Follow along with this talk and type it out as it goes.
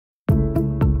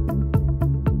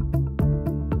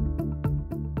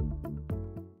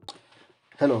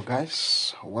Hello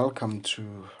guys, welcome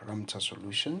to Ramta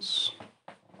Solutions.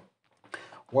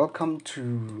 Welcome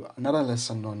to another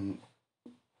lesson on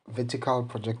vertical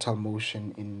projectile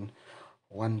motion in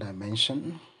one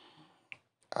dimension.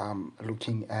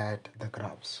 Looking at the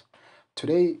graphs.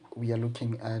 Today we are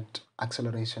looking at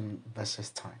acceleration versus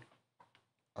time.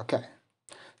 Okay,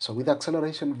 so with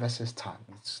acceleration versus time,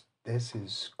 this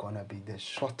is gonna be the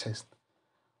shortest.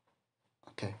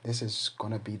 Okay, this is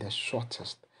gonna be the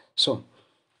shortest. So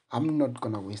I'm not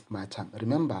gonna waste my time.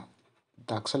 Remember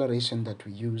the acceleration that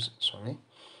we use,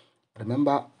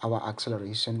 remember our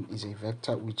acceleration is a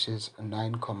vector which is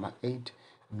 9,8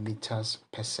 meters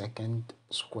per second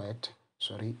squared,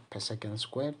 per second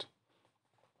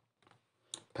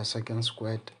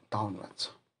squared downwards,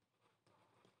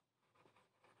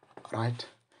 right?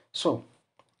 So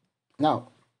now,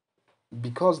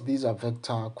 because these are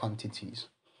vector quantities,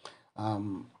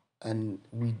 and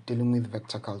we're dealing with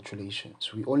vector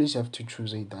calculations, we always have to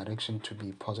choose a direction to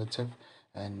be positive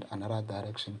and another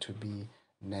direction to be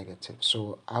negative.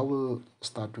 So I will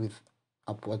start with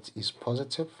upwards is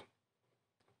positive,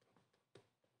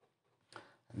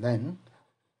 and then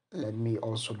let me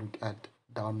also look at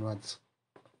downwards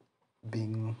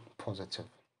being positive.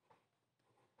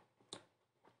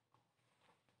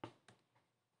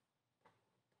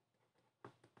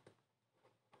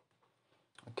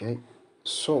 Okay,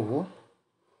 so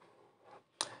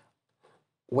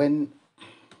when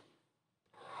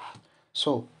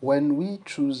we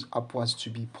choose upwards to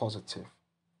be positive,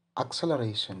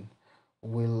 acceleration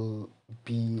will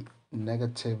be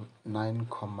negative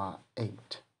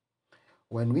 9,8.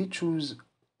 When we choose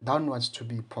downwards to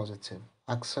be positive,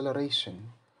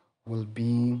 acceleration will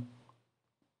be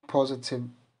positive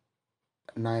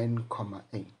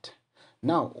 9,8.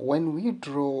 Now, when we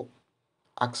draw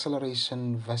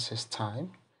acceleration versus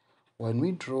time, when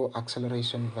we draw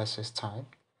acceleration versus time,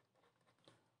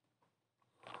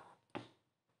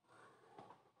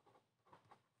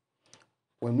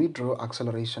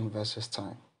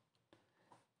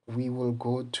 we will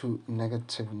go to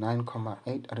negative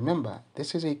 9,8. Remember,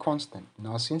 this is a constant.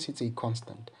 Now, since it's a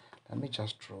constant, let me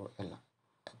just draw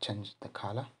change the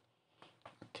color.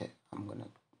 Okay, I'm gonna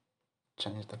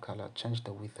change the color, change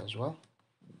the width as well.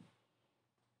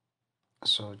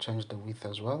 So change the width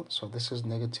as well. So this is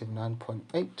negative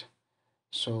 9.8.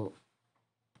 So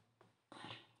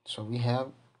we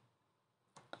have,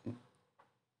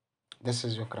 this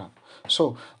is your graph.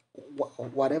 So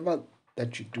whatever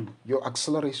that you do, your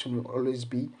acceleration will always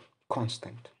be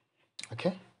constant.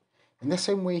 Okay, in the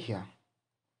same way here,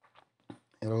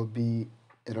 it'll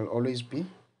always be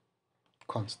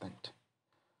constant.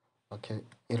 Okay,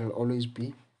 it'll always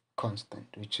be constant,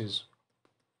 which is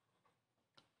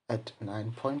at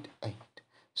 9.8.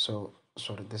 So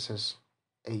sorry, this is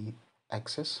a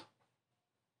axis.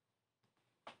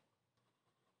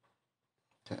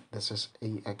 Okay, this is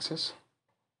a axis.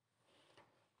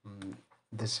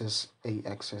 This is a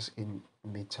axis in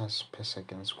meters per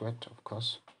second squared, of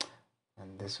course,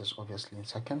 and this is obviously in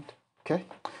second. Okay,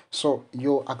 so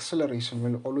your acceleration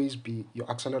will always be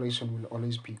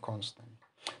constant.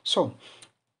 So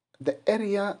the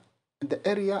area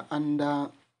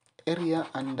under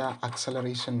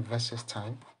acceleration versus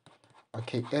time.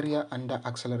 Okay, area under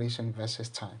acceleration versus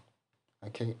time.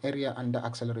 Okay, area under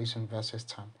acceleration versus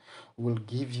time will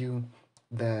give you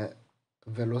the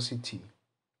velocity.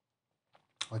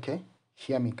 Okay,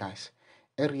 hear me guys.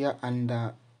 Area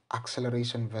under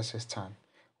acceleration versus time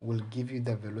will give you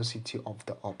the velocity of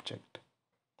the object.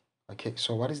 Okay,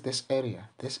 so what is this area?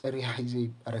 This area is a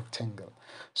rectangle.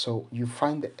 So you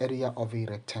find the area of a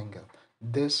rectangle.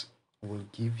 This will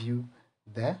give you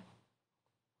the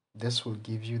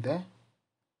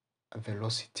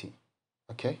velocity.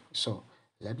 Okay, so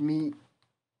let me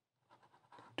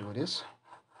do this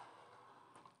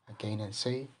again and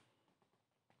say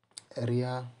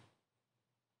area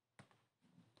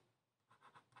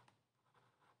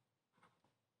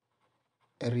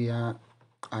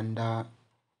under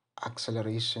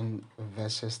acceleration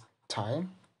versus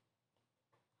time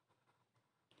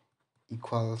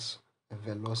equals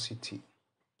velocity.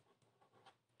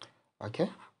 Okay,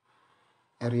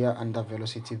 area under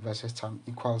velocity versus time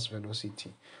equals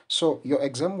velocity. So your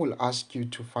exam will ask you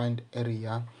to find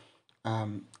area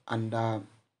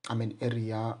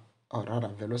area, or rather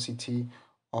velocity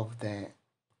of the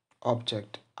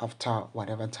object after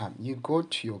whatever time. You go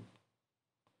to your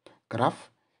graph,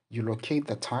 you locate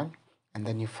the time, and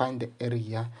then you find the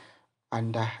area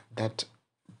under that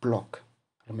block.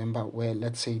 Remember, where,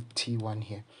 let's say T1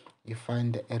 here, you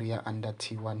find the area under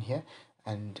T1 here,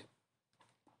 and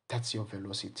that's your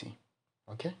velocity.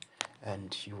 Okay,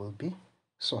 and you will be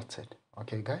sorted.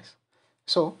 Okay, guys.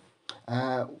 So,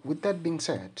 with that being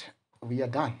said, we are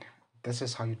done. This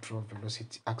is how you draw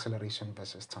velocity, acceleration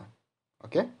versus time.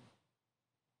 Okay.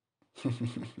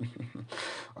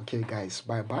 Okay, guys.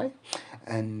 Bye bye,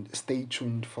 and stay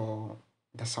tuned for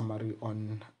the summary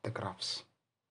on the graphs.